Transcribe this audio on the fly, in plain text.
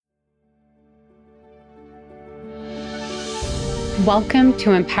Welcome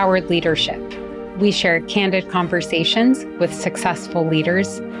to Empowered Leadership. We share candid conversations with successful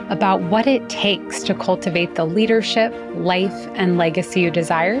leaders about what it takes to cultivate the leadership, life, and legacy you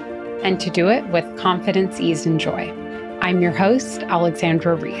desire, and to do it with confidence, ease, and joy. I'm your host,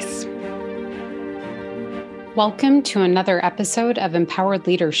 Alexandra Reese. Welcome to another episode of Empowered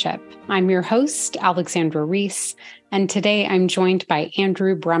Leadership. I'm your host, Alexandra Reese, and today I'm joined by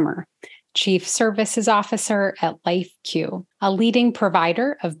Andrew Brummer, Chief Services Officer at LifeQ, a leading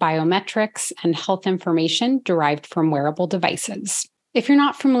provider of biometrics and health information derived from wearable devices. If you're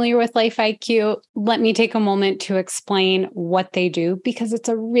not familiar with LifeQ, let me take a moment to explain what they do because it's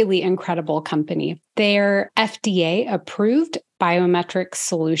a really incredible company. Their FDA-approved biometric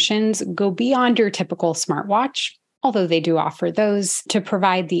solutions go beyond your typical smartwatch, although they do offer those, to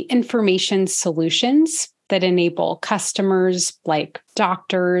provide the information solutions that enable customers like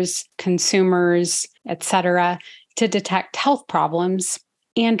doctors, consumers, etc., to detect health problems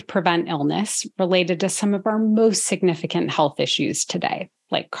and prevent illness related to some of our most significant health issues today,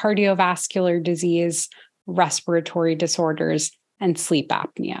 like cardiovascular disease, respiratory disorders, and sleep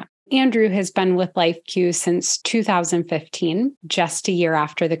apnea. Andrew has been with LifeQ since 2015, just a year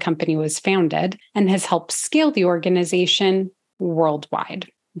after the company was founded, and has helped scale the organization worldwide,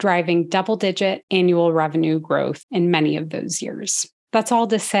 driving double-digit annual revenue growth in many of those years. That's all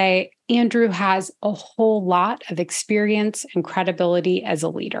to say, Andrew has a whole lot of experience and credibility as a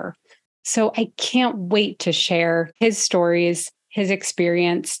leader. So I can't wait to share his stories, his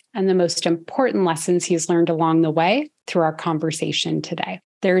experience, and the most important lessons he's learned along the way through our conversation today.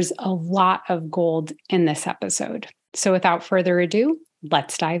 There's a lot of gold in this episode. So without further ado,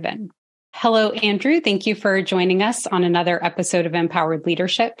 let's dive in. Hello, Andrew. Thank you for joining us on another episode of Empowered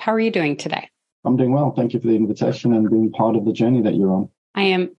Leadership. How are you doing today? I'm doing well. Thank you for the invitation and being part of the journey that you're on. I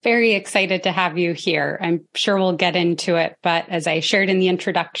am very excited to have you here. I'm sure we'll get into it, but as I shared in the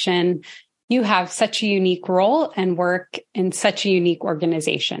introduction, you have such a unique role and work in such a unique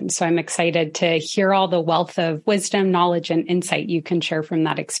organization. So I'm excited to hear all the wealth of wisdom, knowledge, and insight you can share from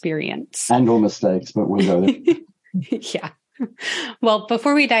that experience. And all mistakes, but we'll go there. Yeah. Well,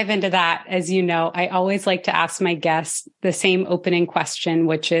 before we dive into that, as you know, I always like to ask my guests the same opening question,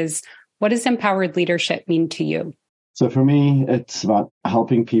 which is, what does empowered leadership mean to you? So for me, it's about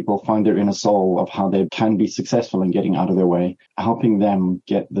helping people find their inner soul of how they can be successful in getting out of their way, helping them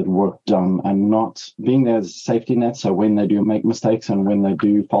get the work done and not being there as a safety net. So when they do make mistakes and when they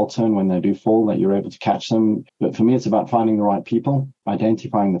do falter and when they do fall, that you're able to catch them. But for me, it's about finding the right people,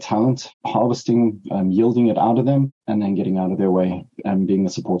 identifying the talent, harvesting, yielding it out of them, and then getting out of their way and being the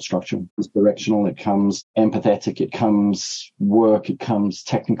support structure. It's directional, it comes empathetic, it comes work, it comes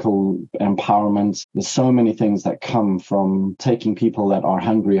technical empowerment. There's so many things that come from taking people that are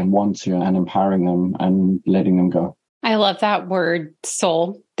hungry and want to and empowering them and letting them go. I love that word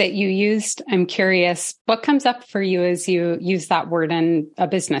soul that you used. I'm curious, what comes up for you as you use that word in a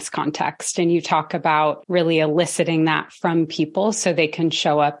business context and you talk about really eliciting that from people so they can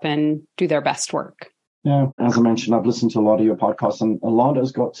show up and do their best work? Yeah, as I mentioned, I've listened to a lot of your podcasts and a lot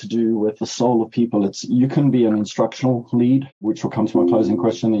has got to do with the soul of people. You can be an instructional lead, which will come to my closing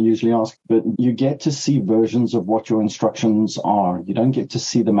question that you usually ask, but you get to see versions of what your instructions are. You don't get to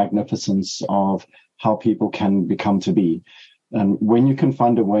see the magnificence of how people can become to be. And when you can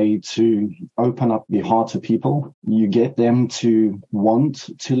find a way to open up the heart of people, you get them to want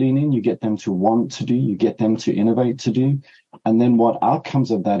to lean in, you get them to want to do, you get them to innovate to do. And then what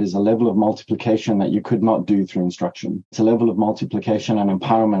outcomes of that is a level of multiplication that you could not do through instruction. It's a level of multiplication and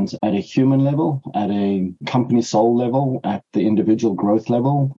empowerment at a human level, at a company soul level, at the individual growth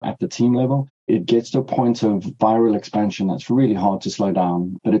level, at the team level. It gets to a point of viral expansion that's really hard to slow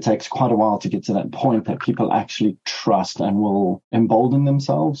down, but it takes quite a while to get to that point that people actually trust and will embolden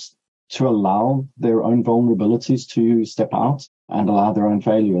themselves to allow their own vulnerabilities to step out and allow their own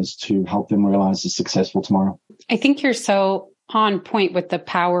failures to help them realize a successful tomorrow. I think you're so on point with the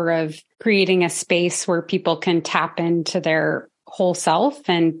power of creating a space where people can tap into their whole self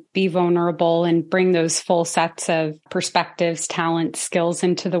and be vulnerable and bring those full sets of perspectives, talents, skills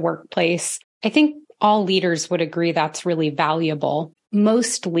into the workplace. I think all leaders would agree that's really valuable.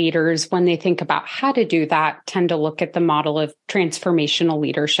 Most leaders, when they think about how to do that, tend to look at the model of transformational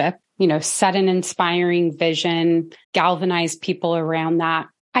leadership, set an inspiring vision, galvanize people around that.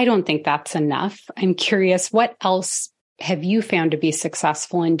 I don't think that's enough. I'm curious, what else have you found to be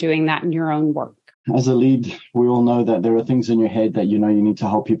successful in doing that in your own work? as a lead, we all know that there are things in your head that you need to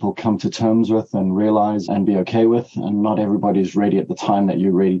help people come to terms with and realize and be okay with. And not everybody is ready at the time that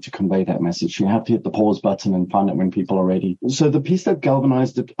you're ready to convey that message. You have to hit the pause button and find it when people are ready. So the piece that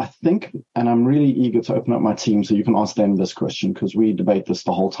galvanized it, I think, and I'm really eager to open up my team so you can ask them this question because we debate this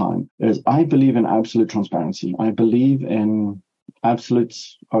the whole time, is I believe in absolute transparency. I believe in absolute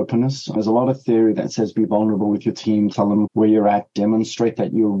openness. There's a lot of theory that says be vulnerable with your team, tell them where you're at, demonstrate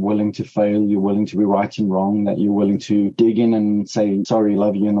that you're willing to fail, you're willing to be right and wrong, that you're willing to dig in and say, sorry,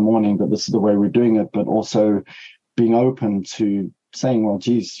 love you in the morning, but this is the way we're doing it, but also being open to saying, well,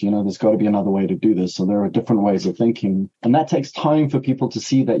 geez, there's got to be another way to do this. So there are different ways of thinking. And that takes time for people to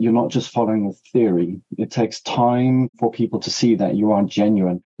see that you're not just following a theory. It takes time for people to see that you are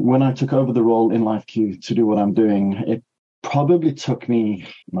genuine. When I took over the role in LifeQ to do what I'm doing, it probably took me,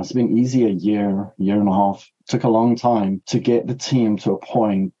 must have been easy, a year and a half. It took a long time to get the team to a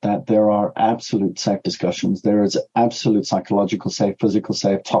point that there are absolute safe discussions. There is absolute psychological safe, physical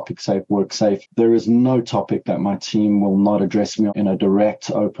safe, topic safe, work safe. There is no topic that my team will not address me in a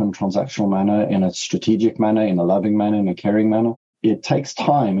direct, open, transactional manner, in a strategic manner, in a loving manner, in a caring manner. It takes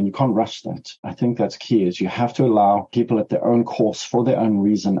time and you can't rush that. I think that's key, is you have to allow people at their own course, for their own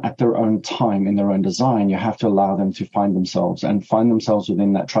reason, at their own time, in their own design. You have to allow them to find themselves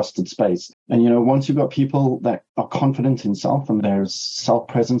within that trusted space. And, once you've got people that are confident in self and there's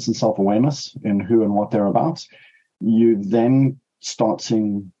self-presence and self-awareness in who and what they're about, you then start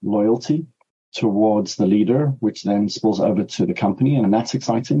seeing loyalty towards the leader, which then spills over to the company. And that's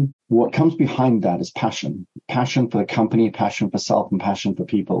exciting. What comes behind that is passion for the company, passion for self, and passion for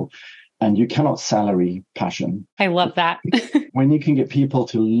people. And you cannot salary passion. I love that. When you can get people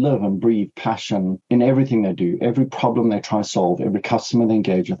to live and breathe passion in everything they do, every problem they try to solve, every customer they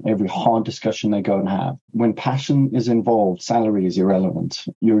engage with, every hard discussion they go and have. When passion is involved, salary is irrelevant.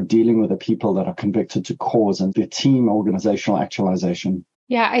 You're dealing with the people that are convicted to cause and the team organizational actualization.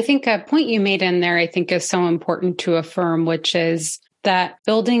 Yeah, I think a point you made in there, I think is so important to affirm, which is that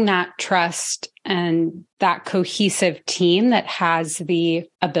building that trust and that cohesive team that has the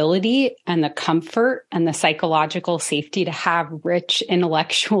ability and the comfort and the psychological safety to have rich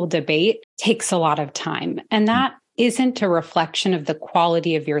intellectual debate takes a lot of time. And that isn't a reflection of the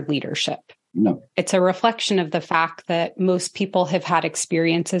quality of your leadership. No. It's a reflection of the fact that most people have had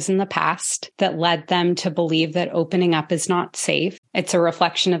experiences in the past that led them to believe that opening up is not safe. It's a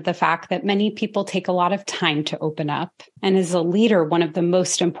reflection of the fact that many people take a lot of time to open up. And as a leader, one of the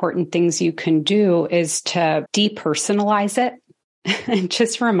most important things you can do is to depersonalize it and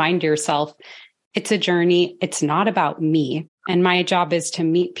just remind yourself, it's a journey. It's not about me. And my job is to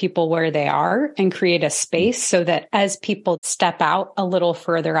meet people where they are and create a space so that as people step out a little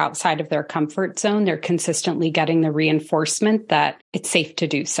further outside of their comfort zone, they're consistently getting the reinforcement that it's safe to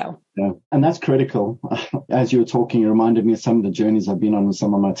do so. Yeah, and that's critical. As you were talking, it reminded me of some of the journeys I've been on with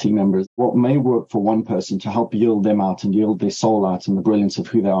some of my team members. What may work for one person to help yield them out and yield their soul out and the brilliance of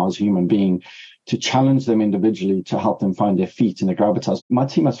who they are as a human being, to challenge them individually, to help them find their feet and their gravitas. My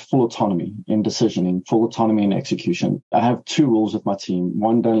team has full autonomy in decisioning, full autonomy in execution. I have two rules with my team.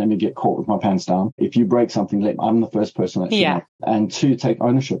 One, don't let me get caught with my pants down. If you break something, I'm the first person that should know. And two, take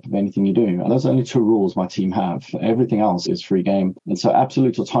ownership of anything you do. And those are only two rules my team have. Everything else is free game. And so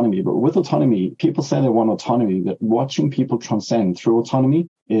absolute autonomy. But with autonomy, people say they want autonomy, but watching people transcend through autonomy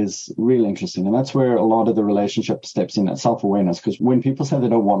is really interesting. And that's where a lot of the relationship steps in, that self-awareness. Because when people say they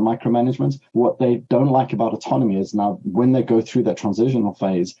don't want micromanagement, what they don't like about autonomy is now when they go through that transitional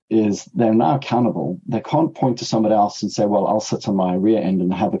phase is they're now accountable. They can't point to somebody else and say, well, I'll sit on my rear end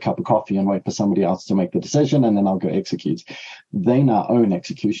and have a cup of coffee and wait for somebody else to make the decision and then I'll go execute. They now own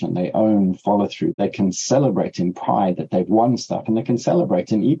execution. They own follow through. They can celebrate in pride that they've won stuff, and they can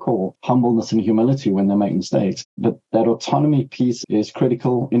celebrate in equal humbleness and humility when they make mistakes. But that autonomy piece is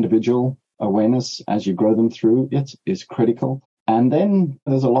critical. Individual awareness as you grow them through it is critical. And then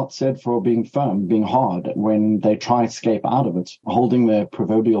there's a lot said for being firm, being hard when they try to escape out of it, holding their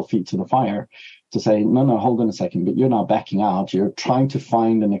proverbial feet to the fire to say, no, hold on a second, but you're now backing out. You're trying to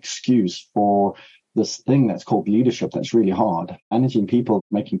find an excuse for this thing that's called leadership that's really hard. Managing people,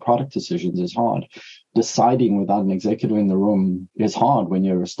 making product decisions is hard. Deciding without an executive in the room is hard when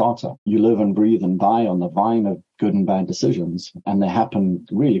you're a startup. You live and breathe and die on the vine of good and bad decisions, and they happen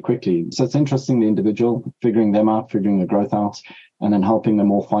really quickly. So it's interesting, the individual, figuring them out, figuring the growth out, and then helping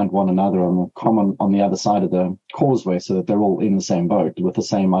them all find one another on the other side of the causeway so that they're all in the same boat with the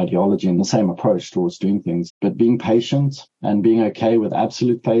same ideology and the same approach towards doing things. But being patient and being okay with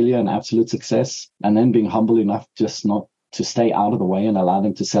absolute failure and absolute success, and then being humble enough just not to stay out of the way and allow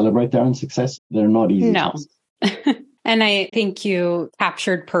them to celebrate their own success, they're not easy. No. And I think you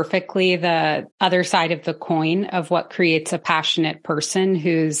captured perfectly the other side of the coin of what creates a passionate person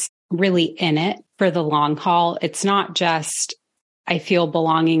who's really in it for the long haul. It's not just, I feel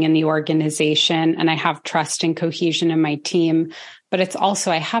belonging in the organization and I have trust and cohesion in my team, but it's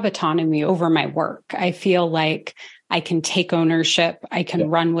also, I have autonomy over my work. I feel like I can take ownership, I can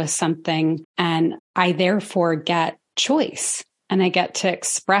run with something, and I therefore get choice and I get to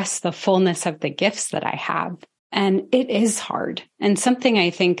express the fullness of the gifts that I have. And it is hard. And something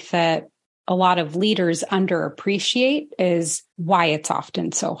I think that a lot of leaders underappreciate is why it's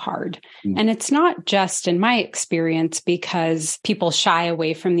often so hard. And it's not just in my experience because people shy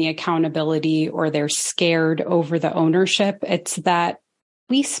away from the accountability or they're scared over the ownership. It's that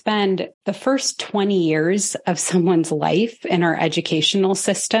we spend the first 20 years of someone's life in our educational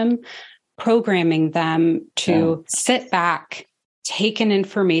system programming them to sit back, take in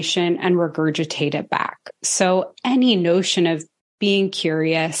information and regurgitate it back. So any notion of being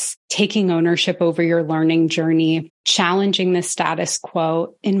curious, taking ownership over your learning journey, challenging the status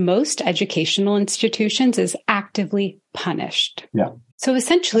quo in most educational institutions is actively punished. So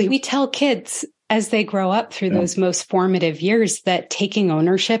essentially, we tell kids as they grow up through those most formative years that taking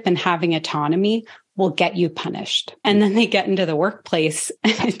ownership and having autonomy will get you punished. And then they get into the workplace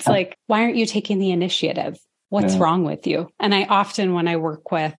and it's like, why aren't you taking the initiative? What's wrong with you? And I often, when I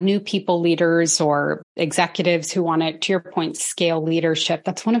work with new people leaders or executives who want to your point, scale leadership,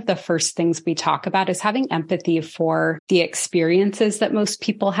 that's one of the first things we talk about is having empathy for the experiences that most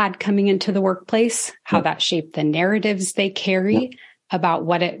people had coming into the workplace, how that shaped the narratives they carry about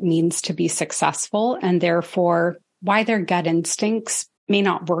what it means to be successful, and therefore why their gut instincts may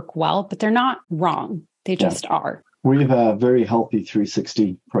not work well, but they're not wrong. They just are. We have a very healthy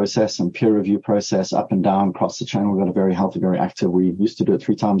 360 process and peer review process up and down across the channel. We've got a very healthy, very active. We used to do it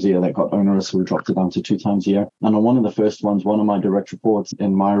 3 times a year. That got onerous, so we dropped it down to 2 times a year. And on one of the first ones, one of my direct reports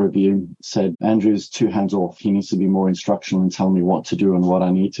in my review said, Andrew's too hands off. He needs to be more instructional and tell me what to do and what I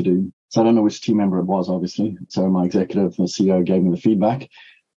need to do. So I don't know which team member it was, obviously. So my executive, the CEO, gave me the feedback.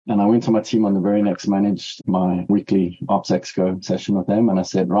 And I went to my team on the very next, managed my weekly Ops Exco session with them. And I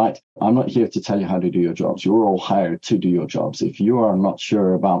said, right, I'm not here to tell you how to do your jobs. You're all hired to do your jobs. If you are not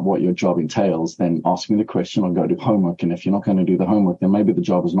sure about what your job entails, then ask me the question or go do homework. And if you're not going to do the homework, then maybe the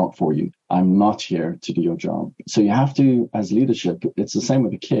job is not for you. I'm not here to do your job. So you have to, as leadership, it's the same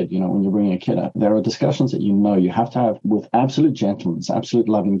with a kid. You know, when you're bringing a kid up, there are discussions that you have to have with absolute gentleness, absolute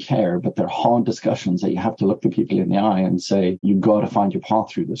loving care, but they're hard discussions that you have to look the people in the eye and say, you've got to find your path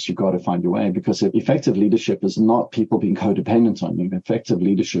through this. You've got to find your way, because effective leadership is not people being codependent on you. Effective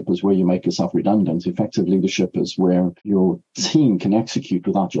leadership is where you make yourself redundant. Effective leadership is where your team can execute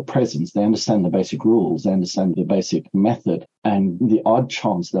without your presence. They understand the basic rules. They understand the basic method, and the odd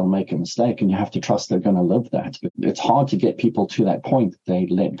chance they'll make a mistake, and you have to trust they're going to live that. But it's hard to get people to that point. They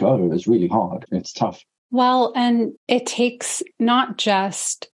let go. It's really hard. It's tough. Well, and it takes not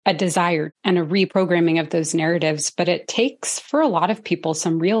just a desire and a reprogramming of those narratives, but it takes for a lot of people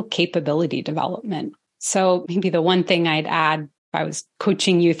some real capability development. So maybe the one thing I'd add, if I was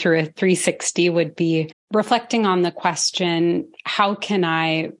coaching you through a 360, would be reflecting on the question, how can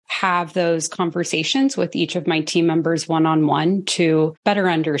I have those conversations with each of my team members one-on-one to better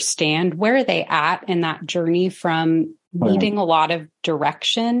understand where are they at in that journey from needing a lot of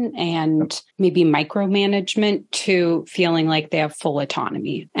direction and maybe micromanagement to feeling like they have full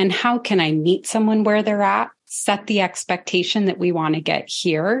autonomy? And how can I meet someone where they're at, set the expectation that we want to get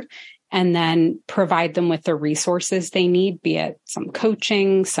here, and then provide them with the resources they need, be it some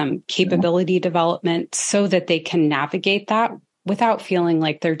coaching, some capability development, so that they can navigate that without feeling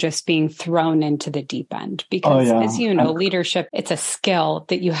like they're just being thrown into the deep end. Because as you know, leadership, it's a skill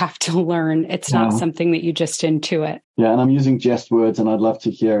that you have to learn. It's not something that you just intuit. Yeah, and I'm using jest words, and I'd love to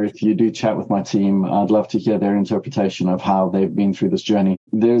hear, if you do chat with my team, I'd love to hear their interpretation of how they've been through this journey.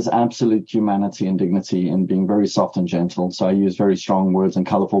 There's absolute humanity and dignity in being very soft and gentle. So I use very strong words and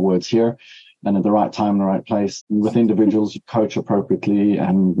colorful words here. And at the right time, the right place. With individuals, you coach appropriately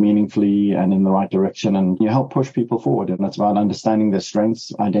and meaningfully and in the right direction, and you help push people forward. And that's about understanding their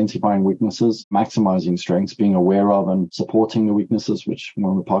strengths, identifying weaknesses, maximizing strengths, being aware of and supporting the weaknesses, which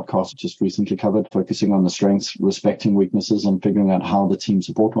one of the podcasts just recently covered, focusing on the strengths, respecting weaknesses, and figuring out how the team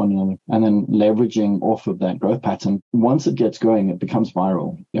support one another. And then leveraging off of that growth pattern. Once it gets going, it becomes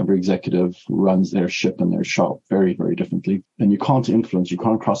viral. Every executive runs their ship and their shop very, very differently. And you can't influence, you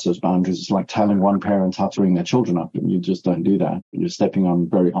can't cross those boundaries. It's like telling one parent how to bring their children up, and you just don't do that. You're stepping on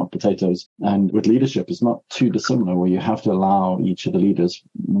very hot potatoes. And with leadership, it's not too dissimilar, where you have to allow each of the leaders,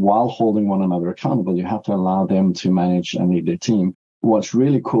 while holding one another accountable, you have to allow them to manage and lead their team. What's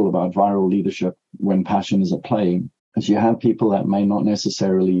really cool about viral leadership when passion is at play As you have people that may not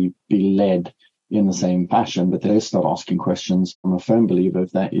necessarily be led in the same fashion, but they start asking questions. I'm a firm believer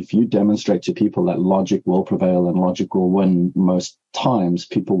that if you demonstrate to people that logic will prevail and logic will win most times,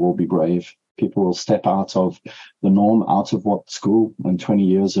 people will be brave. People will step out of the norm, out of what school and 20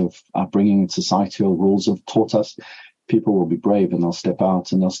 years of upbringing and societal rules have taught us. People will be brave and they'll step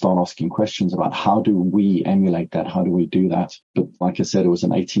out and they'll start asking questions about how do we emulate that? How do we do that? But like I said, it was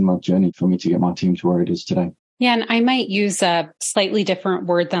an 18-month journey for me to get my team to where it is today. Yeah, and I might use a slightly different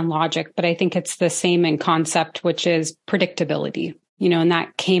word than logic, but I think it's the same in concept, which is predictability. And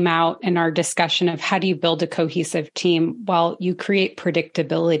that came out in our discussion of how do you build a cohesive team? Well, you create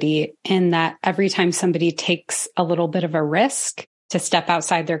predictability in that every time somebody takes a little bit of a risk to step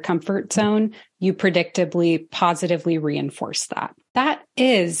outside their comfort zone, you predictably, positively reinforce that. That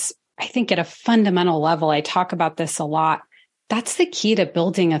is, I think at a fundamental level, I talk about this a lot. That's the key to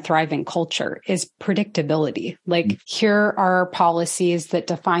building a thriving culture is predictability. Like here are our policies that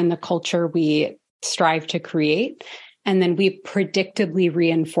define the culture we strive to create. And then we predictably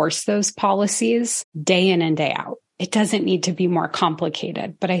reinforce those policies day in and day out. It doesn't need to be more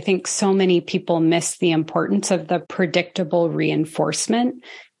complicated, but I think so many people miss the importance of the predictable reinforcement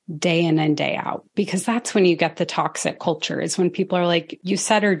day in and day out, because that's when you get the toxic culture is when people are like, you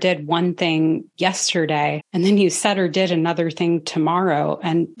said or did one thing yesterday, and then you said or did another thing tomorrow.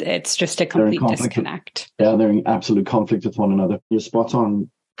 And it's just a complete disconnect. Yeah, they're in absolute conflict with one another. You're spot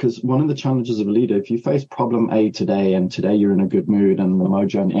on. Because one of the challenges of a leader, if you face problem A today and today you're in a good mood and the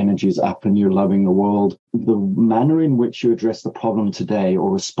mojo and energy is up and you're loving the world, the manner in which you address the problem today or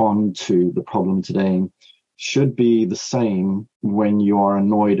respond to the problem today should be the same when you are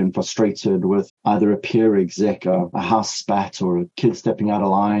annoyed and frustrated with either a peer exec, a house spat, or a kid stepping out of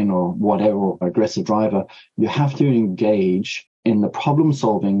line or whatever, or aggressive driver. You have to engage in the problem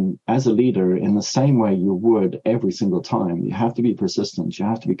solving as a leader in the same way you would every single time. You have to be persistent. You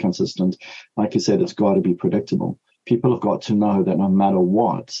have to be consistent. Like you said, it's got to be predictable. People have got to know that no matter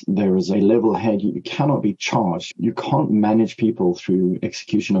what, there is a level head. You cannot be charged. You can't manage people through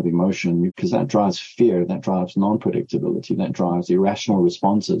execution of emotion because that drives fear, that drives non-predictability, that drives irrational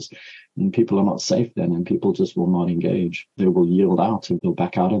responses. And people are not safe then, and people just will not engage. They will yield out and they'll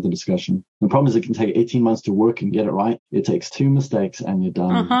back out of the discussion. The problem is it can take 18 months to work and get it right. It takes 2 mistakes and you're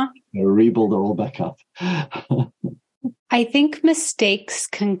done. You rebuild it all back up. I think mistakes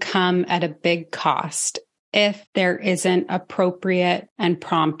can come at a big cost if there isn't appropriate and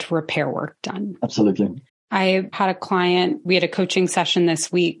prompt repair work done. Absolutely. I had a client, we had a coaching session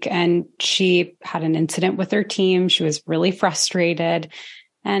this week, and she had an incident with her team. She was really frustrated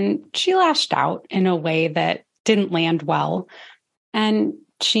and she lashed out in a way that didn't land well. And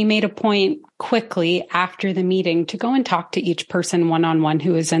she made a point quickly after the meeting to go and talk to each person one-on-one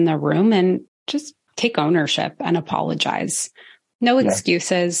who was in the room and just take ownership and apologize. No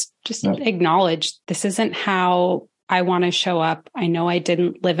excuses, just acknowledge this isn't how I want to show up. I know I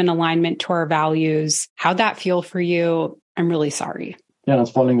didn't live in alignment to our values. How'd that feel for you? I'm really sorry. Yeah,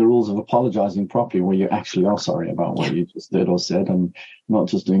 that's following the rules of apologizing properly, where you actually are sorry about what you just did or said, and not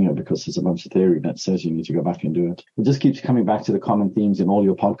just doing it because there's a bunch of theory that says you need to go back and do it. It just keeps coming back to the common themes in all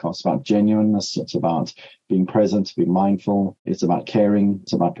your podcasts about genuineness. It's about being present, being mindful. It's about caring.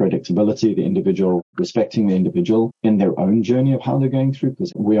 It's about predictability, the individual, respecting the individual in their own journey of how they're going through,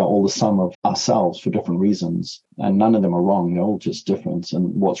 because we are all the sum of ourselves for different reasons, and none of them are wrong. They're all just different.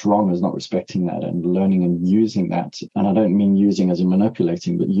 And what's wrong is not respecting that and learning and using that. And I don't mean using as in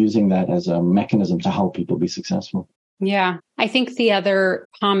manipulating, but using that as a mechanism to help people be successful. Yeah. I think the other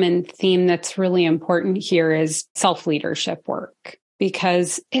common theme that's really important here is self-leadership work,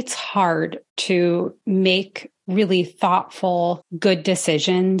 because it's hard to make really thoughtful, good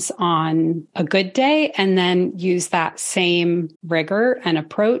decisions on a good day and then use that same rigor and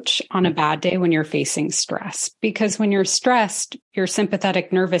approach on a bad day when you're facing stress. Because when you're stressed, your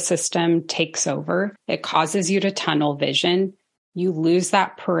sympathetic nervous system takes over. It causes you to tunnel vision. You lose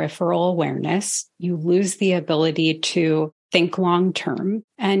that peripheral awareness. You lose the ability to think long term.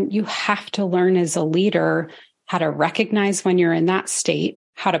 And you have to learn as a leader how to recognize when you're in that state,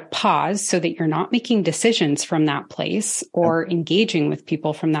 how to pause so that you're not making decisions from that place or engaging with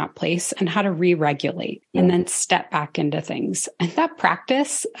people from that place, and how to re-regulate and then step back into things. And that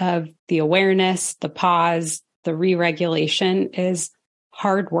practice of the awareness, the pause, the re-regulation is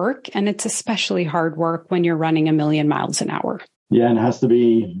hard work. And it's especially hard work when you're running 1,000,000 miles an hour. Yeah, and it has to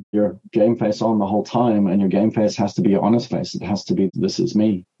be your game face on the whole time, and your game face has to be your honest face. It has to be, this is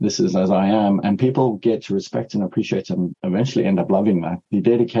me, this is as I am. And people get to respect and appreciate and eventually end up loving that. The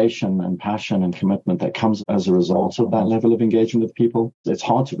dedication and passion and commitment that comes as a result of that level of engagement with people, it's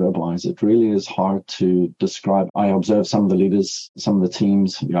hard to verbalize. It really is hard to describe. I observe some of the leaders, some of the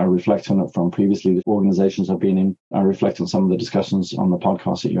teams. I reflect on it from previously the organizations I've been in. I reflect on some of the discussions on the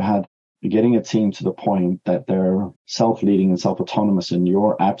podcast that you had. Getting a team to the point that they're self-leading and self-autonomous in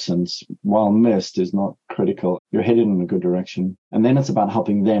your absence, while missed, is not critical. You're headed in a good direction. And then it's about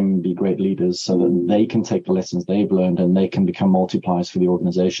helping them be great leaders so that they can take the lessons they've learned and they can become multipliers for the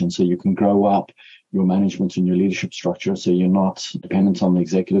organization. So you can grow up your management and your leadership structure so you're not dependent on the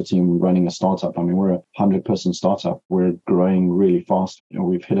executive team running a startup. I mean, we're a 100-person startup. We're growing really fast.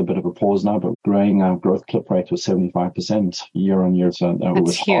 We've hit a bit of a pause now, but growing our growth clip rate was 75% year on year. So it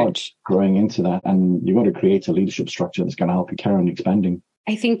was hard growing into that. And you've got to create a leadership structure that's going to help you carry on expanding.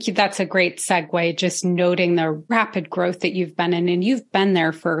 I think that's a great segue, just noting the rapid growth that you've been in, and you've been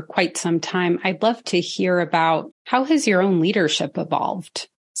there for quite some time. I'd love to hear about how has your own leadership evolved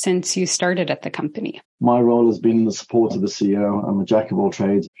since you started at the company? My role has been the support of the CEO. I'm a jack of all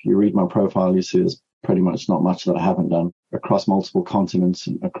trades. If you read my profile, you see there's pretty much not much that I haven't done across multiple continents,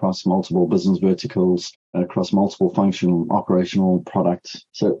 across multiple business verticals, across multiple functional, operational products.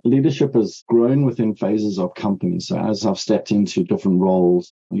 So leadership has grown within phases of companies. So as I've stepped into different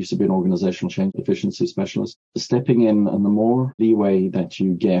roles, I used to be an organizational change efficiency specialist. Stepping in and the more leeway that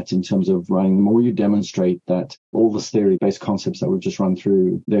you get in terms of running, the more you demonstrate that all the theory-based concepts that we've just run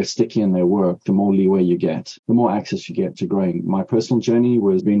through, they're sticky in their work, the more leeway you get, the more access you get to growing. My personal journey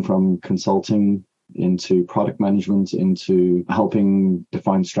was being from consulting into product management, into helping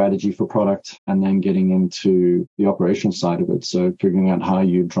define strategy for product, and then getting into the operational side of it. So figuring out how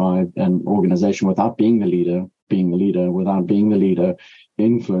you drive an organization without being the leader, without being the leader,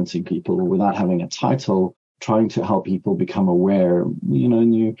 influencing people, without having a title, trying to help people become aware,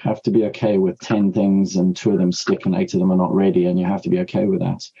 and you have to be okay with 10 things and 2 of them stick and 8 of them are not ready, and you have to be okay with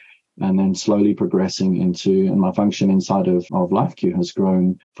that. And then slowly progressing into, and my function inside of LifeQ has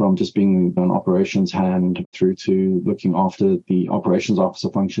grown from just being an operations hand through to looking after the operations officer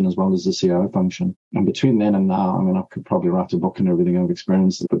function as well as the CIO function. And between then and now, I mean, I could probably write a book and everything I've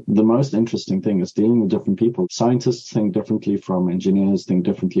experienced. But the most interesting thing is dealing with different people. Scientists think differently from engineers, think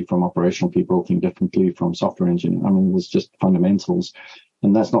differently from operational people, think differently from software engineers. I mean, there's just fundamentals.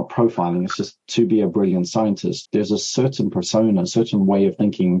 And that's not profiling. It's just to be a brilliant scientist. There's a certain persona, a certain way of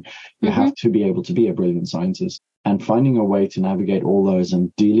thinking. You have to be able to be a brilliant scientist. And finding a way to navigate all those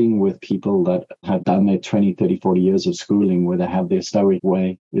and dealing with people that have done their 20, 30, 40 years of schooling where they have their stoic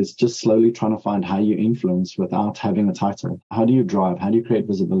way is just slowly trying to find how you influence without having a title. How do you drive? How do you create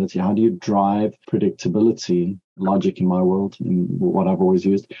visibility? How do you drive predictability, logic in my world, in what I've always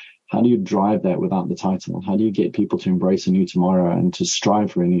used? How do you drive that without the title? How do you get people to embrace a new tomorrow and to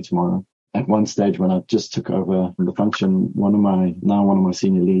strive for a new tomorrow? At one stage when I just took over the function, one of my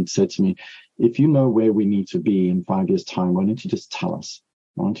senior leads said to me, if you know where we need to be in 5 years' time, why don't you just tell us?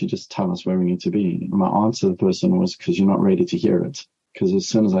 Why don't you just tell us where we need to be? And my answer to the person was, because you're not ready to hear it. Because as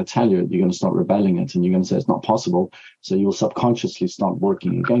soon as I tell you it, you're going to start rebelling it and you're going to say it's not possible. So you'll subconsciously start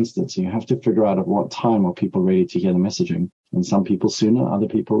working against it. So you have to figure out at what time are people ready to hear the messaging. And some people sooner, other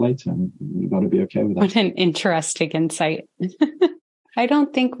people later. And you've got to be okay with that. What an interesting insight. I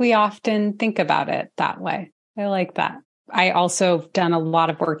don't think we often think about it that way. I like that. I also have done a lot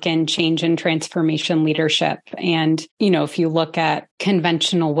of work in change and transformation leadership. And, if you look at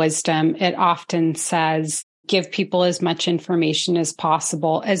conventional wisdom, it often says, give people as much information as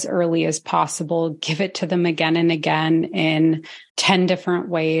possible, as early as possible, give it to them again and again in 10 different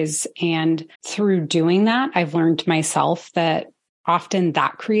ways. And through doing that, I've learned myself that often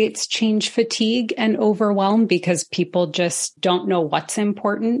that creates change fatigue and overwhelm because people just don't know what's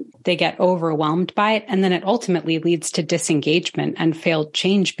important. They get overwhelmed by it. And then it ultimately leads to disengagement and failed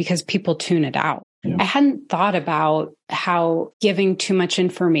change because people tune it out. Yeah. I hadn't thought about how giving too much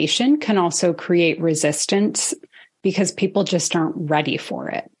information can also create resistance because people just aren't ready for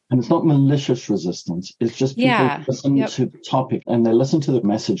it. And it's not malicious resistance. It's just people listen to the topic and they listen to the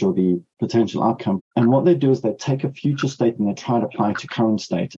message or the potential outcome. And what they do is they take a future state and they try to apply it to current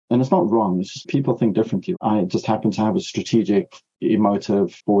state. And it's not wrong. It's just people think differently. I just happen to have a strategic,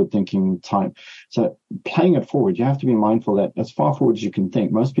 emotive, forward-thinking type. So playing it forward, you have to be mindful that as far forward as you can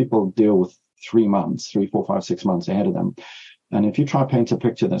think, most people deal with 3 months, 3, 4, 5, 6 months ahead of them. And if you try to paint a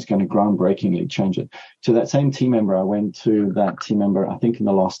picture that's going to groundbreakingly change it, to that same team member, I went to that team member, I think in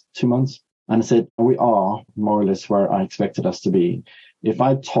the last 2 months, and I said, we are more or less where I expected us to be. If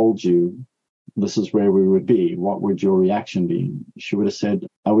I told you this is where we would be. What would your reaction be? She would have said,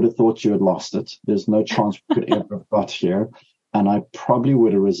 I would have thought you had lost it. There's no chance we could ever have got here. And I probably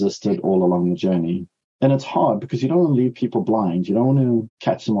would have resisted all along the journey. And it's hard because you don't want to leave people blind. You don't want to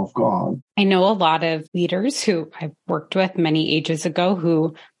catch them off guard. I know a lot of leaders who I've worked with many ages ago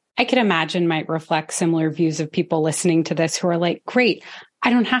who I could imagine might reflect similar views of people listening to this who are like, great, I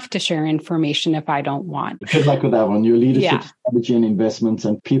don't have to share information if I don't want. Good luck with that one. Your leadership strategy and investments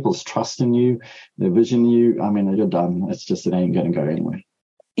and people's trust in you, their vision in you, I mean, you're done. It's just, it ain't going to go anywhere.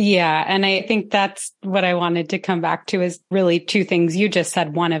 Yeah. And I think that's what I wanted to come back to is really two things. You just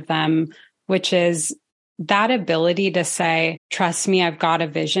said one of them, which is that ability to say, trust me, I've got a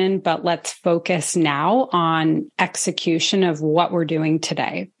vision, but let's focus now on execution of what we're doing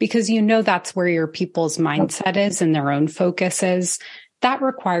today. Because that's where your people's mindset is and their own focus is. That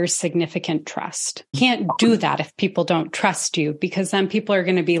requires significant trust. You can't do that if people don't trust you, because then people are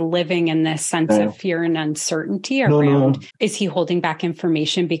going to be living in this sense of fear and uncertainty around, is he holding back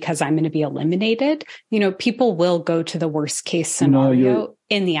information because I'm going to be eliminated? People will go to the worst case scenario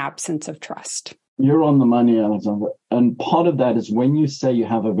in the absence of trust. You're on the money, Alexander. And part of that is when you say you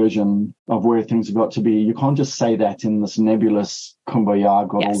have a vision of where things have got to be, you can't just say that in this nebulous kumbaya,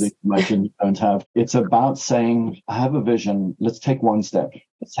 got all the information you don't have. It's about saying, I have a vision. Let's take one step.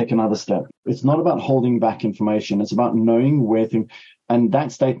 Let's take another step. It's not about holding back information. It's about knowing where things, and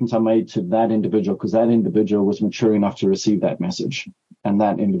that statement I made to that individual, because that individual was mature enough to receive that message. And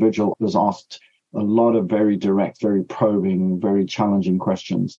that individual was asked a lot of very direct, very probing, very challenging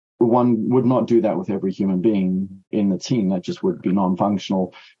questions. One would not do that with every human being in the team. That just would be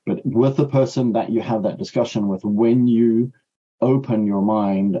non-functional. But with the person that you have that discussion with, when you open your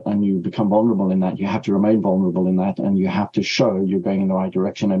mind and you become vulnerable in that, you have to remain vulnerable in that, and you have to show you're going in the right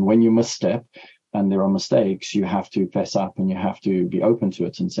direction. And when you misstep and there are mistakes, you have to fess up and you have to be open to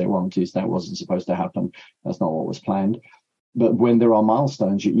it and say, well, geez, that wasn't supposed to happen. That's not what was planned. But when there are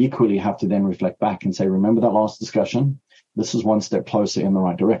milestones, you equally have to then reflect back and say, remember that last discussion? This is one step closer in the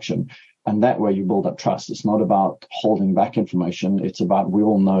right direction. And that way you build up trust. It's not about holding back information. It's about, we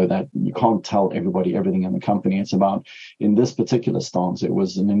all know that you can't tell everybody everything in the company. It's about, in this particular stance, it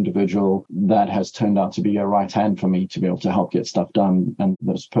was an individual that has turned out to be a right hand for me to be able to help get stuff done. And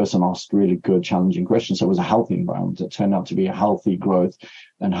this person asked really good, challenging questions. So it was a healthy environment. It turned out to be a healthy growth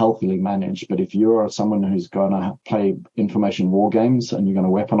and healthily managed. But if you're someone who's going to play information war games and you're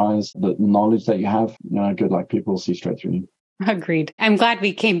going to weaponize the knowledge that you have, good luck. People will see straight through you. Agreed. I'm glad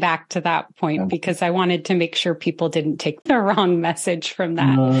we came back to that point because I wanted to make sure people didn't take the wrong message from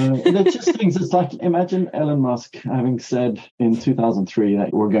that. It's just things. It's like, imagine Elon Musk having said in 2003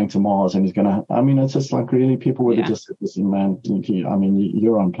 that we're going to Mars and he's going to, it's just like, really, people would have just said, listen, man,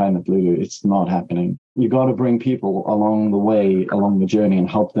 you're on planet Lulu. It's not happening. You got to bring people along the way, along the journey, and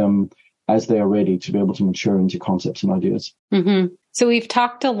help them as they are ready to be able to mature into concepts and ideas. Mm-hmm. So we've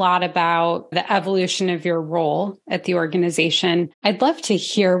talked a lot about the evolution of your role at the organization. I'd love to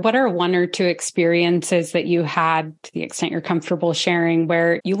hear what are one or two experiences that you had, to the extent you're comfortable sharing,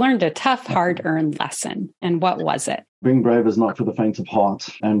 where you learned a tough, hard-earned lesson. And what was it? Being brave is not for the faint of heart.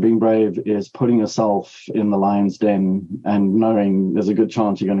 And being brave is putting yourself in the lion's den and knowing there's a good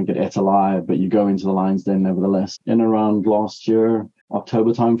chance you're going to get ate alive, but you go into the lion's den nevertheless. In around last year,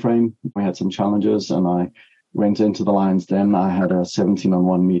 October timeframe, we had some challenges and I went into the lion's den. I had a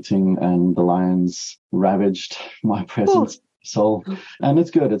 17-on-1 meeting and the lions ravaged my presence. soul. And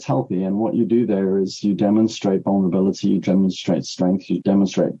it's good, it's healthy. And what you do there is you demonstrate vulnerability, you demonstrate strength, you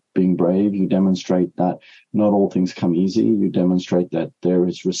demonstrate being brave, you demonstrate that not all things come easy, you demonstrate that there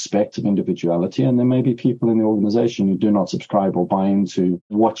is respect of individuality, and there may be people in the organization who do not subscribe or buy into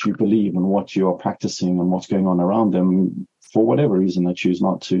what you believe and what you are practicing and what's going on around them. For whatever reason they choose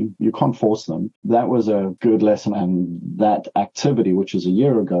not to, you can't force them. That was a good lesson. And that activity, which is a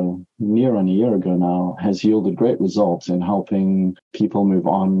year ago, near on a year ago now, has yielded great results in helping people move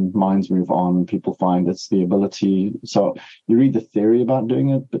on, minds move on, people find it's the ability. So you read the theory about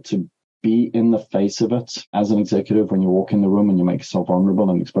doing it, but to be in the face of it as an executive when you walk in the room and you make yourself vulnerable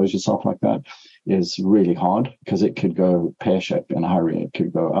and expose yourself like that is really hard, because it could go pear-shaped in a hurry. It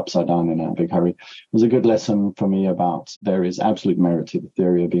could go upside down in a big hurry. It was a good lesson for me about there is absolute merit to the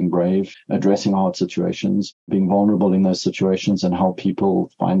theory of being brave, addressing hard situations, being vulnerable in those situations, and help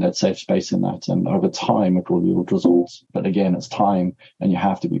people find that safe space in that. And over time, it will yield results. But again, it's time and you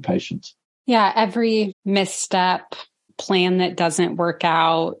have to be patient. Yeah, every misstep, plan that doesn't work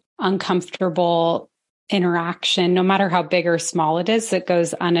out, uncomfortable interaction, no matter how big or small it is, that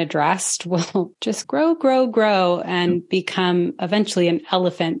goes unaddressed will just grow and become eventually an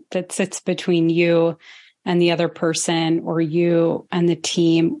elephant that sits between you and the other person, or you and the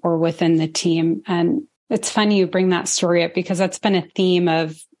team, or within the team. And it's funny you bring that story up, because that's been a theme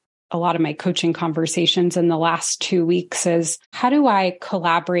of a lot of my coaching conversations in the last 2 weeks is, how do I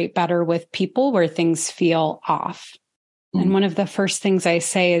collaborate better with people where things feel off? And one of the first things I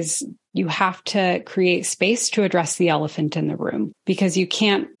say is, you have to create space to address the elephant in the room, because you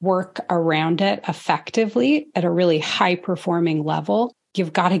can't work around it effectively at a really high performing level.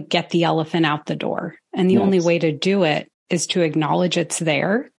 You've got to get the elephant out the door. And the only way to do it is to acknowledge it's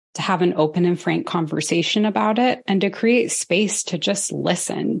there, to have an open and frank conversation about it, and to create space to just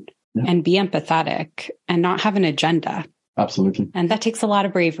listen and be empathetic and not have an agenda. Absolutely. And that takes a lot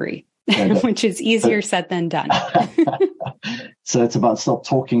of bravery, which is easier said than done. So it's about stop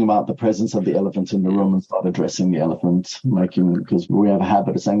talking about the presence of the elephant in the room and start addressing the elephant, because we have a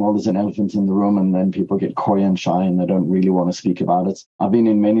habit of saying, well, there's an elephant in the room, and then people get coy and shy and they don't really want to speak about it. I've been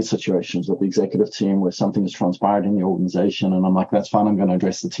in many situations with the executive team where something has transpired in the organization, and I'm like, that's fine, I'm going to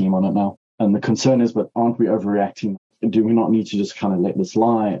address the team on it now. And the concern is, but aren't we overreacting? Do we not need to just kind of let this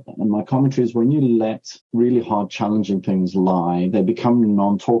lie? And my commentary is, when you let really hard, challenging things lie, they become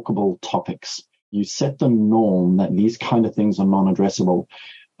non-talkable topics. You set the norm that these kind of things are non-addressable.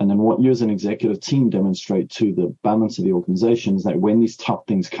 And then what you as an executive team demonstrate to the balance of the organization is that when these tough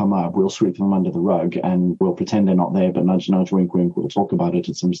things come up, we'll sweep them under the rug and we'll pretend they're not there, but nudge, nudge, wink, wink, we'll talk about it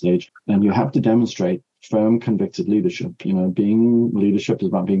at some stage. And you have to demonstrate firm, convicted leadership. Being leadership is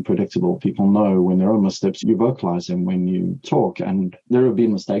about being predictable. People know when there are missteps, you vocalize them when you talk. And there have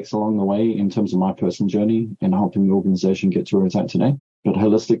been mistakes along the way in terms of my personal journey in helping the organization get to where it's at today. But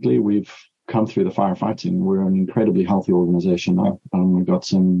holistically, we've come through the firefighting. We're an incredibly healthy organization now. We've got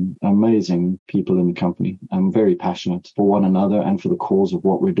some amazing people in the company. I'm very passionate for one another and for the cause of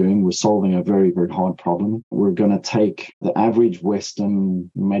what we're doing. We're solving a very, very hard problem. We're going to take the average Western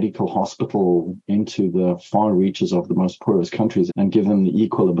medical hospital into the far reaches of the most poorest countries and give them the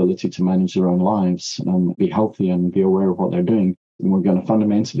equal ability to manage their own lives and be healthy and be aware of what they're doing. And we're going to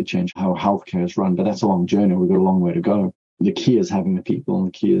fundamentally change how healthcare is run. But that's a long journey. We've got a long way to go. The key is having the people, and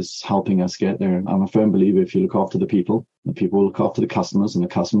the key is helping us get there. I'm a firm believer, if you look after the people will look after the customers, and the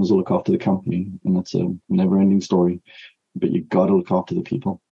customers will look after the company. And that's a never-ending story. But you've got to look after the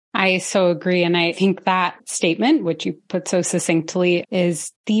people. I so agree. And I think that statement, which you put so succinctly,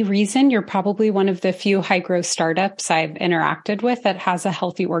 is the reason you're probably one of the few high-growth startups I've interacted with that has a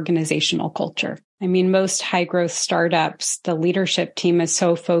healthy organizational culture. I mean, most high-growth startups, the leadership team is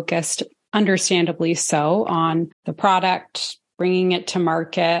so focused, understandably so, on the product, bringing it to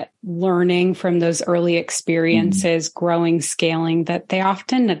market, learning from those early experiences, growing, scaling, that they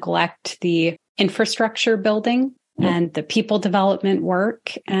often neglect the infrastructure building and the people development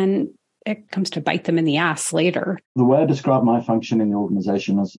work. And it comes to bite them in the ass later. The way I describe my function in the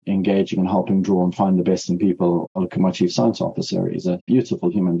organization is engaging and helping draw and find the best in people. I look at my chief science officer. He's a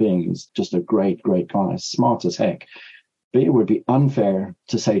beautiful human being. He's just a great, great guy, smart as heck. But it would be unfair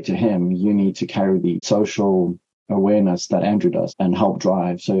to say to him, you need to carry the social awareness that Andrew does and help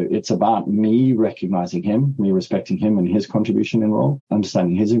drive. So it's about me recognizing him, me respecting him and his contribution and role,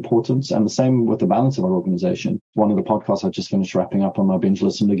 understanding his importance, and the same with the balance of our organization. One of the podcasts I just finished wrapping up on my binge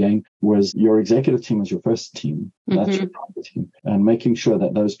listen again was your executive team is your first team. That's your private team. And making sure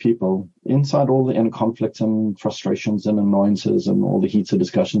that those people, inside all the inner conflicts and frustrations and annoyances and all the heated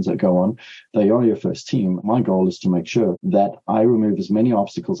discussions that go on, they are your first team. My goal is to make sure that I remove as many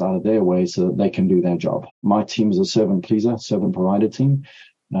obstacles out of their way so that they can do their job. My team is a servant pleaser, servant provider team.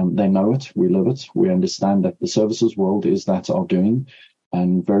 They know it. We live it. We understand that the services world is that of doing,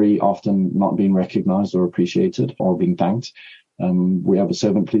 and very often not being recognized or appreciated or being thanked. We have a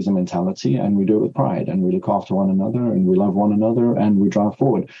servant pleaser mentality, and we do it with pride, and we look after one another, and we love one another, and we drive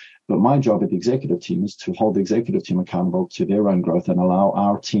forward. But my job at the executive team is to hold the executive team accountable to their own growth and allow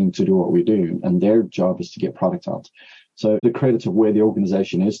our team to do what we do. And their job is to get product out. So the credit of where the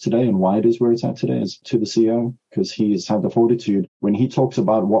organization is today and why it is where it's at today is to the CEO, because he's had the fortitude. When he talks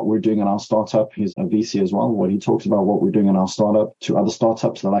about what we're doing in our startup, he's a VC as well. When he talks about what we're doing in our startup to other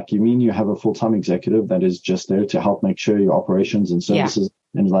startups, they're like, you mean you have a full-time executive that is just there to help make sure your operations and services?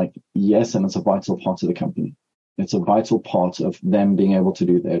 Yeah. And he's like, yes, and it's a vital part of the company. It's a vital part of them being able to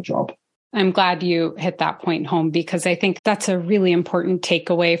do their job. I'm glad you hit that point home, because I think that's a really important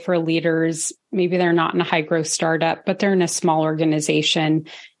takeaway for leaders. Maybe they're not in a high growth startup, but they're in a small organization.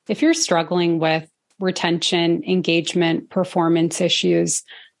 If you're struggling with retention, engagement, performance issues,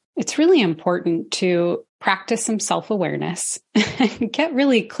 it's really important to practice some self-awareness and get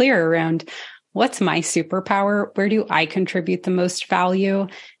really clear around what's my superpower? Where do I contribute the most value?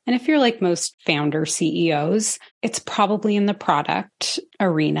 And if you're like most founder CEOs, it's probably in the product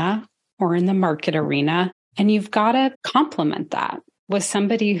arena or in the market arena. And you've got to complement that with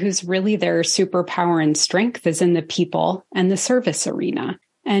somebody who's really their superpower and strength is in the people and the service arena.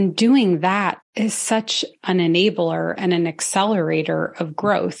 And doing that is such an enabler and an accelerator of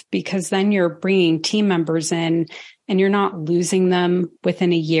growth, because then you're bringing team members in and you're not losing them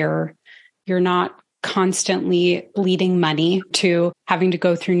within a year. You're not constantly bleeding money to having to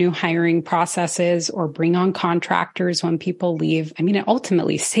go through new hiring processes or bring on contractors when people leave. I mean, it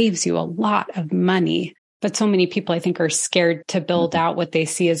ultimately saves you a lot of money. But so many people, I think, are scared to build out what they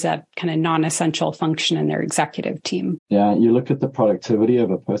see as a kind of non-essential function in their executive team. Yeah, you look at the productivity of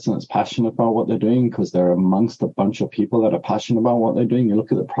a person that's passionate about what they're doing, because they're amongst a bunch of people that are passionate about what they're doing. You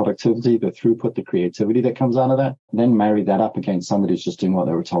look at the productivity, the throughput, the creativity that comes out of that, then marry that up against somebody who's just doing what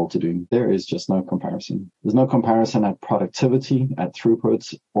they were told to do. There is just no comparison. There's no comparison at productivity, at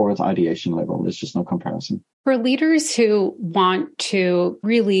throughput, or at ideation level. There's just no comparison. For leaders who want to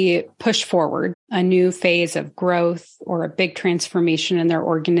really push forward a new phase of growth or a big transformation in their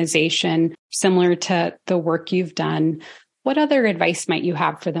organization, similar to the work you've done, what other advice might you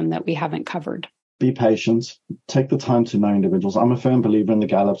have for them that we haven't covered? Be patient. Take the time to know individuals. I'm a firm believer in the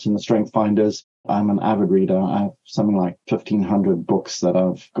Gallups and the Strength Finders. I'm an avid reader. I have something like 1,500 books that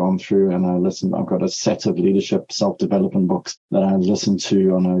I've gone through, and I've got a set of leadership, self-development books that I listen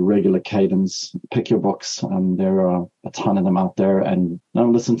to on a regular cadence. Pick your books, and there are a ton of them out there, and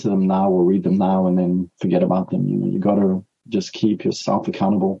don't listen to them now or read them now and then forget about them. You got to just keep yourself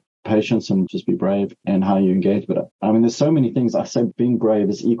accountable. Patience, and just be brave in how you engage with it. I mean, there's so many things. I say being brave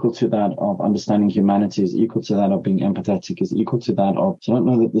is equal to that of understanding humanity, is equal to that of being empathetic, is equal to that of, so I don't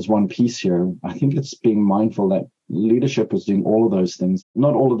know that there's one piece here. I think it's being mindful that leadership is doing all of those things,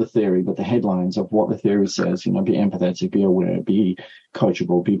 not all of the theory, but the headlines of what the theory says, be empathetic, be aware, be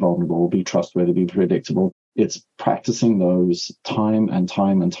coachable, be vulnerable, be trustworthy, be predictable. It's practicing those time and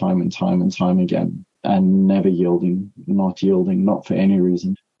time and time and time and time again, and never yielding, not for any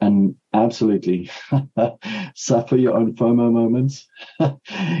reason. And absolutely suffer your own FOMO moments.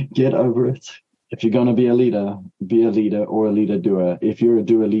 Get over it. If you're going to be a leader or a leader doer. If you're a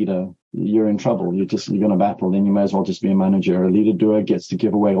doer leader, you're in trouble. You're going to battle. Then you may as well just be a manager. A leader doer gets to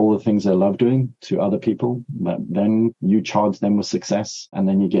give away all the things they love doing to other people. But then you charge them with success, and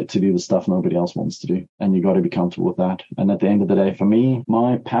then you get to do the stuff nobody else wants to do. And you got to be comfortable with that. And at the end of the day, for me,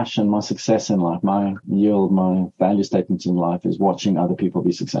 my passion, my success in life, my yield, my value statements in life is watching other people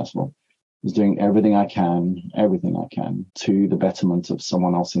be successful. Is doing everything I can to the betterment of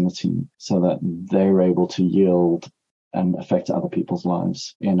someone else in the team, so that they're able to yield and affect other people's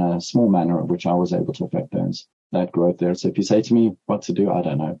lives in a small manner of which I was able to affect theirs. That growth there. So if you say to me what to do, I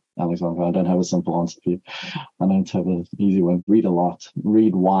don't know, Alexander. I don't have a simple answer for you. I don't have an easy one. Read a lot.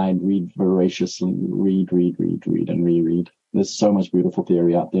 Read wide. Read voraciously. Read, and reread. There's so much beautiful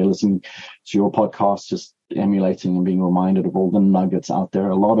theory out there. Listening to your podcast, just emulating and being reminded of all the nuggets out there.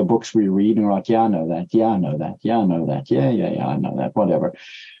 A lot of books we read and we're like, yeah, I know that. Yeah, I know that. Yeah, I know that. Yeah, I know that. Whatever.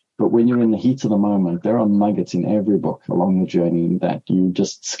 But when you're in the heat of the moment, there are nuggets in every book along the journey that you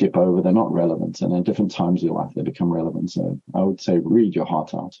just skip over. They're not relevant. And at different times in your life, they become relevant. So I would say read your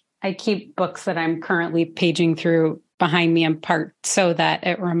heart out. I keep books that I'm currently paging through behind me in part so that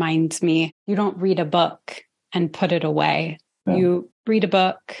it reminds me, you don't read a book and put it away. Yeah. You read a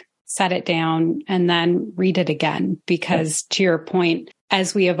book, set it down, and then read it again. Because to your point,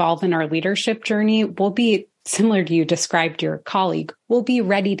 as we evolve in our leadership journey, we'll be similar to you described your colleague, we'll be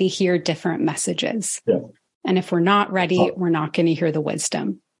ready to hear different messages. Yeah. And if we're not ready, we're not going to hear the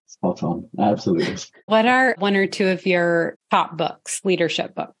wisdom. Spot on. Absolutely. What are one or two of your top books,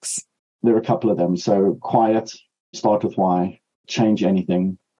 leadership books? There are a couple of them. So Quiet, Start With Why, Change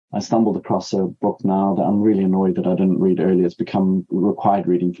Anything. I stumbled across a book now that I'm really annoyed that I didn't read earlier. It's become required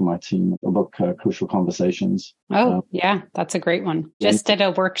reading for my team, a book, Crucial Conversations. Oh, yeah, that's a great one. Just did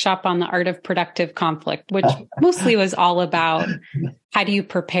a workshop on the art of productive conflict, which mostly was all about how do you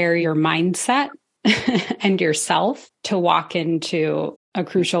prepare your mindset and yourself to walk into a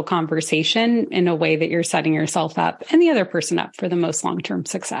crucial conversation in a way that you're setting yourself up and the other person up for the most long-term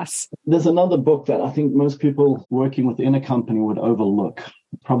success. There's another book that I think most people working within a company would overlook.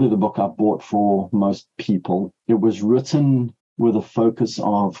 Probably the book I've bought for most people. It was written with a focus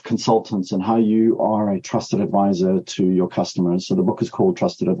of consultants and how you are a trusted advisor to your customers. So the book is called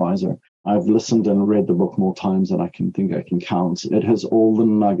Trusted Advisor. I've listened and read the book more times than I can count. It has all the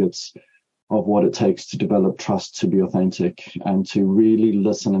nuggets of what it takes to develop trust, to be authentic, and to really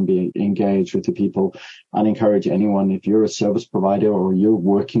listen and be engaged with the people. I'd encourage anyone, if you're a service provider or you're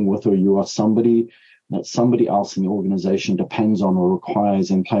working with, or you are somebody that somebody else in the organization depends on or requires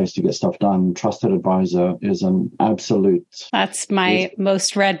in place to get stuff done. Trusted advisor is an absolute. That's my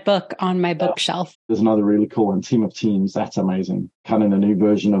most read book on my bookshelf. There's another really cool one, Team of Teams. That's amazing. Kind of a new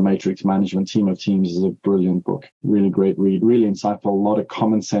version of Matrix Management. Team of Teams is a brilliant book. Really great read, really insightful, a lot of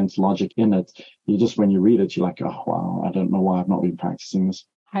common sense logic in it. When you read it, you're like, oh, wow, I don't know why I've not been practicing this.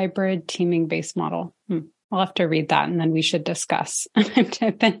 Hybrid teaming based model. I'll have to read that and then we should discuss.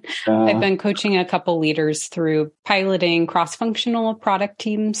 I've been coaching a couple leaders through piloting cross-functional product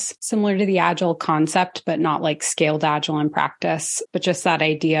teams, similar to the Agile concept, but not like scaled Agile in practice, but just that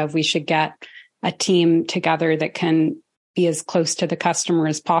idea of we should get a team together that can be as close to the customer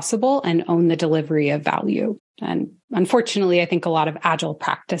as possible and own the delivery of value. And unfortunately, I think a lot of Agile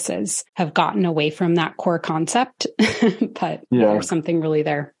practices have gotten away from that core concept, but there's something really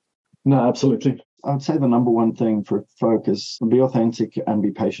there. No, absolutely. I would say the number one thing for folk is be authentic and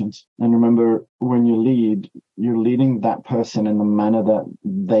be patient. And remember, when you lead, you're leading that person in the manner that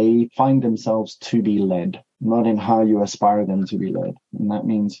they find themselves to be led, not in how you aspire them to be led. And that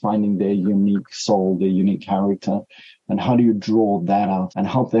means finding their unique soul, their unique character. And how do you draw that out and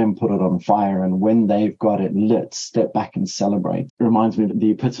help them put it on fire? And when they've got it lit, step back and celebrate. It reminds me,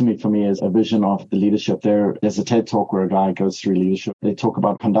 the epitome for me is a vision of the leadership. There's a TED talk where a guy goes through leadership. They talk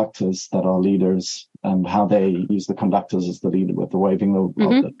about conductors that are leaders and how they use the conductors as the leader with the waving,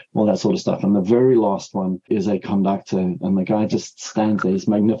 all that sort of stuff. And the very last one is a conductor. And the guy just stands there. He's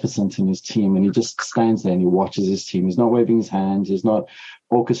magnificent in his team. And he just stands there and he watches his team. He's not waving his hands. He's not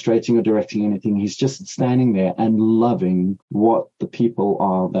orchestrating or directing anything. He's just standing there and loving what the people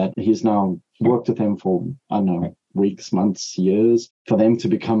are that he's now worked with them for, I don't know, weeks, months, years, for them to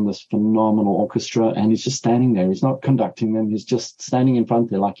become this phenomenal orchestra. And he's just standing there. He's not conducting them. He's just standing in front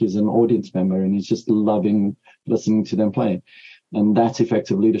there like he's an audience member, and he's just loving listening to them play. And that's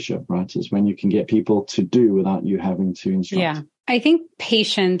effective leadership, right? Is when you can get people to do without you having to instruct. Yeah. I think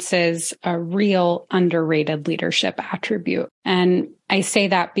patience is a real underrated leadership attribute. And I say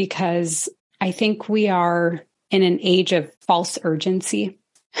that because I think we are in an age of false urgency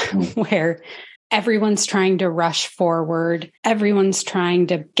where everyone's trying to rush forward. Everyone's trying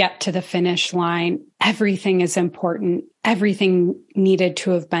to get to the finish line. Everything is important. Everything needed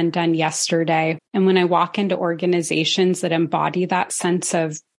to have been done yesterday. And when I walk into organizations that embody that sense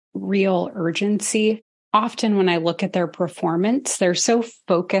of real urgency, often when I look at their performance, they're so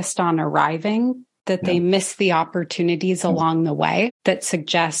focused on arriving that they miss the opportunities along the way that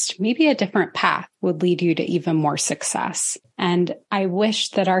suggest maybe a different path would lead you to even more success. And I wish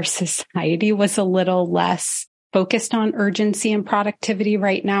that our society was a little less focused on urgency and productivity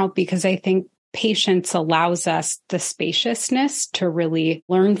right now, because I think patience allows us the spaciousness to really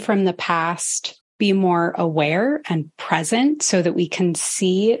learn from the past, be more aware and present so that we can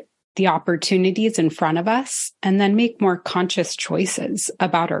see the opportunities in front of us and then make more conscious choices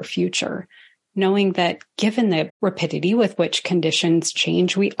about our future. Knowing that given the rapidity with which conditions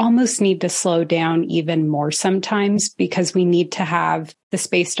change, we almost need to slow down even more sometimes, because we need to have the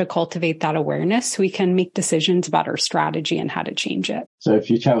space to cultivate that awareness so we can make decisions about our strategy and how to change it. So if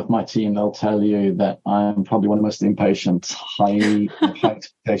you chat with my team, they'll tell you that I'm probably one of the most impatient, high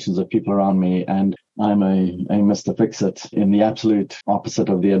expectations of people around me. And I'm a Mr. Fix-It, in the absolute opposite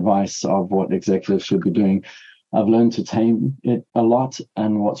of the advice of what executives should be doing. I've learned to tame it a lot.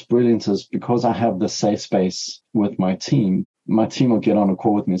 And what's brilliant is because I have this safe space with my team will get on a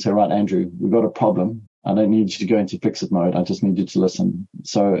call with me and say, right, Andrew, we've got a problem. I don't need you to go into fix-it mode. I just need you to listen.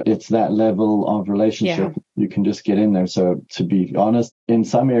 So it's that level of relationship. You can just get in there. So to be honest, in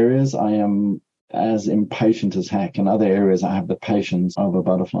some areas, I am as impatient as heck. In other areas, I have the patience of a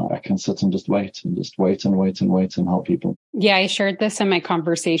butterfly. I can sit and just wait and help people. Yeah, I shared this in my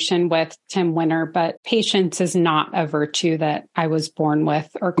conversation with Tim Winter, but patience is not a virtue that I was born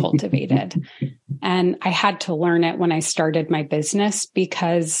with or cultivated. And I had to learn it when I started my business,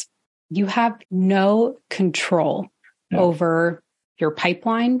 because you have no control over your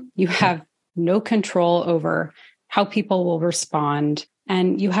pipeline. You have no control over how people will respond.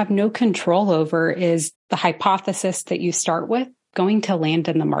 And you have no control over, is the hypothesis that you start with going to land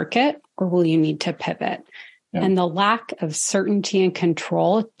in the market, or will you need to pivot? Yeah. And the lack of certainty and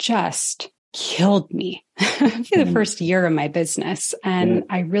control just killed me for the first year of my business. And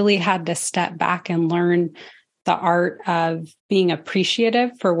I really had to step back and learn the art of being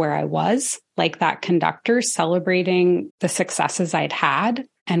appreciative for where I was, like that conductor, celebrating the successes I'd had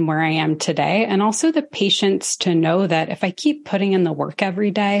and where I am today. And also the patience to know that if I keep putting in the work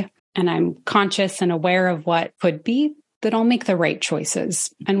every day and I'm conscious and aware of what could be, that I'll make the right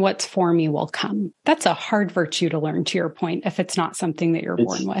choices and what's for me will come. That's a hard virtue to learn, to your point, if it's not something that you're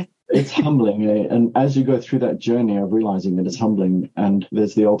born with. It's humbling. And as you go through that journey of realizing that it's humbling, and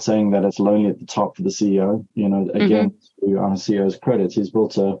there's the old saying that it's lonely at the top for the CEO, again, to our CEO's credit, he's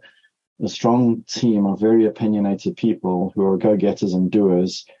built a strong team of very opinionated people who are go-getters and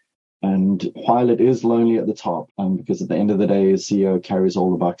doers. And while it is lonely at the top, because at the end of the day, the CEO carries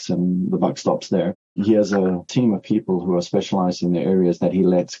all the bucks and the buck stops there, he has a team of people who are specialized in the areas that he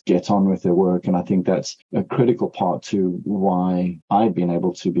lets get on with their work. And I think that's a critical part to why I've been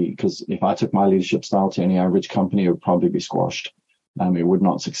able to be, because if I took my leadership style to any average company, it would probably be squashed. It would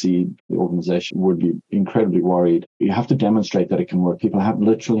not succeed. The organization would be incredibly worried. You have to demonstrate that it can work. People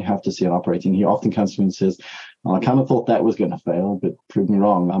literally have to see it operating. He often comes to me and says, well, I kind of thought that was going to fail, but prove me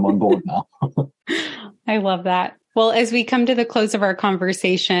wrong. I'm on board now. I love that. Well, as we come to the close of our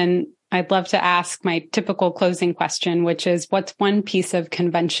conversation, I'd love to ask my typical closing question, which is, what's one piece of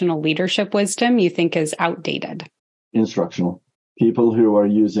conventional leadership wisdom you think is outdated? Instructional. People who are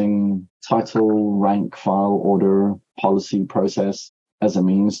using title, rank, file, order, policy, process as a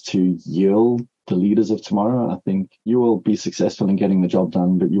means to yield the leaders of tomorrow, I think you will be successful in getting the job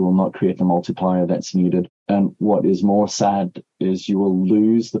done, but you will not create the multiplier that's needed. And what is more sad is you will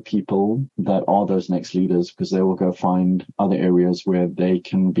lose the people that are those next leaders, because they will go find other areas where they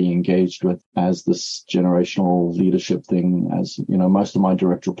can be engaged with as this generational leadership thing. As most of my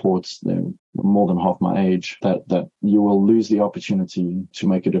direct reports, they're more than half my age, that you will lose the opportunity to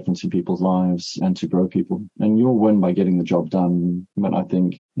make a difference in people's lives and to grow people. And you'll win by getting the job done. But I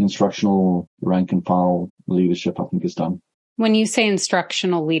think instructional rank and file leadership, I think, is done. When you say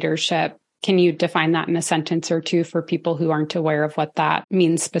instructional leadership, can you define that in a sentence or two for people who aren't aware of what that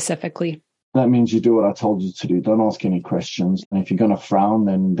means specifically? That means you do what I told you to do. Don't ask any questions. And if you're going to frown,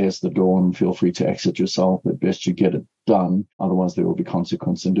 then there's the door and feel free to exit yourself. But best you get it done. Otherwise, there will be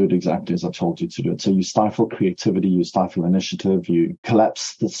consequence, and do it exactly as I told you to do it. So you stifle creativity, you stifle initiative, you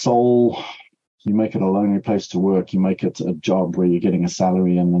collapse the soul. You make it a lonely place to work. You make it a job where you're getting a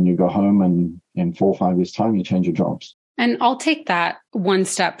salary, and then you go home, and in 4 or 5 years' time, you change your jobs. And I'll take that one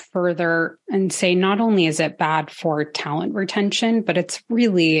step further and say, not only is it bad for talent retention, but it's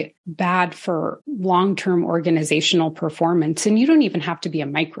really bad for long-term organizational performance. And you don't even have to be a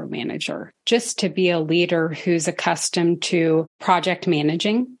micromanager, just to be a leader who's accustomed to project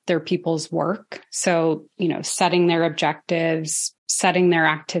managing their people's work. So, setting their objectives, setting their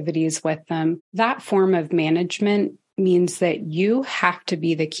activities with them. That form of management means that you have to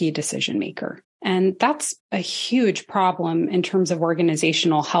be the key decision maker. And that's a huge problem in terms of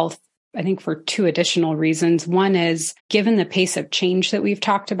organizational health, I think, for 2 additional reasons. One is, given the pace of change that we've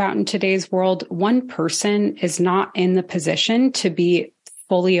talked about in today's world, one person is not in the position to be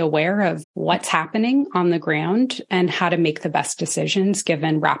fully aware of what's happening on the ground and how to make the best decisions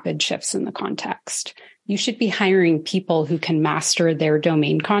given rapid shifts in the context. You should be hiring people who can master their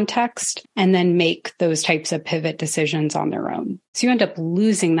domain context and then make those types of pivot decisions on their own. So you end up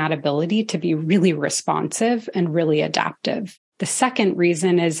losing that ability to be really responsive and really adaptive. The second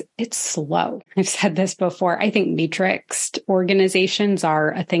reason is it's slow. I've said this before. I think matrixed organizations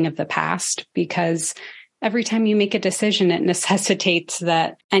are a thing of the past, because every time you make a decision, it necessitates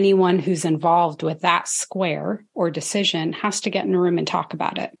that anyone who's involved with that square or decision has to get in a room and talk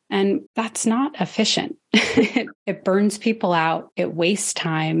about it. And that's not efficient. It burns people out. It wastes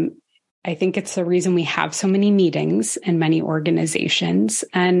time. I think it's the reason we have so many meetings in many organizations.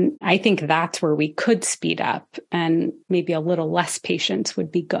 And I think that's where we could speed up, and maybe a little less patience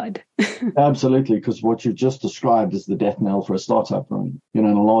would be good. Absolutely, because what you just described is the death knell for a startup, right? In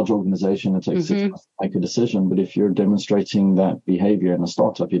a large organization, it takes 6 months to make a decision. But if you're demonstrating that behavior in a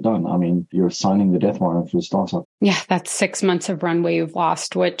startup, you're done. I mean, you're signing the death warrant for a startup. Yeah, that's 6 months of runway you've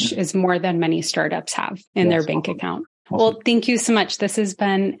lost, which is more than many startups have in their bank account. Awesome. Well, thank you so much. This has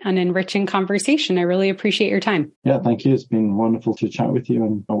been an enriching conversation. I really appreciate your time. Yeah, thank you. It's been wonderful to chat with you.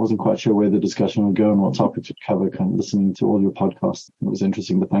 And I wasn't quite sure where the discussion would go and what topics would cover, kind of listening to all your podcasts. It was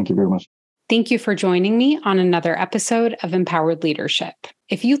interesting, but thank you very much. Thank you for joining me on another episode of Empowered Leadership.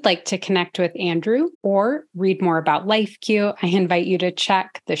 If you'd like to connect with Andrew or read more about LifeQ, I invite you to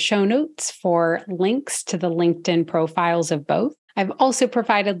check the show notes for links to the LinkedIn profiles of both. I've also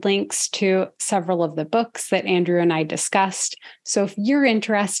provided links to several of the books that Andrew and I discussed. So if you're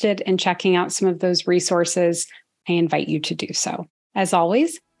interested in checking out some of those resources, I invite you to do so. As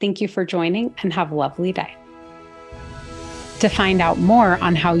always, thank you for joining and have a lovely day. To find out more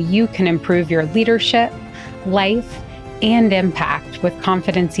on how you can improve your leadership, life, and impact with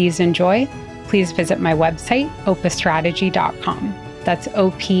confidence, ease, and joy, please visit my website, opastrategy.com. That's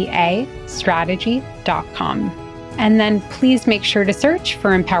OPA strategy.com. And then please make sure to search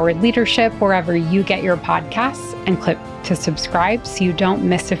for Empowered Leadership wherever you get your podcasts and click to subscribe so you don't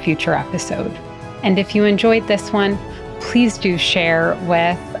miss a future episode. And if you enjoyed this one, please do share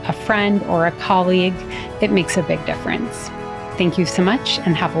with a friend or a colleague. It makes a big difference. Thank you so much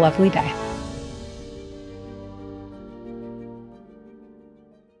and have a lovely day.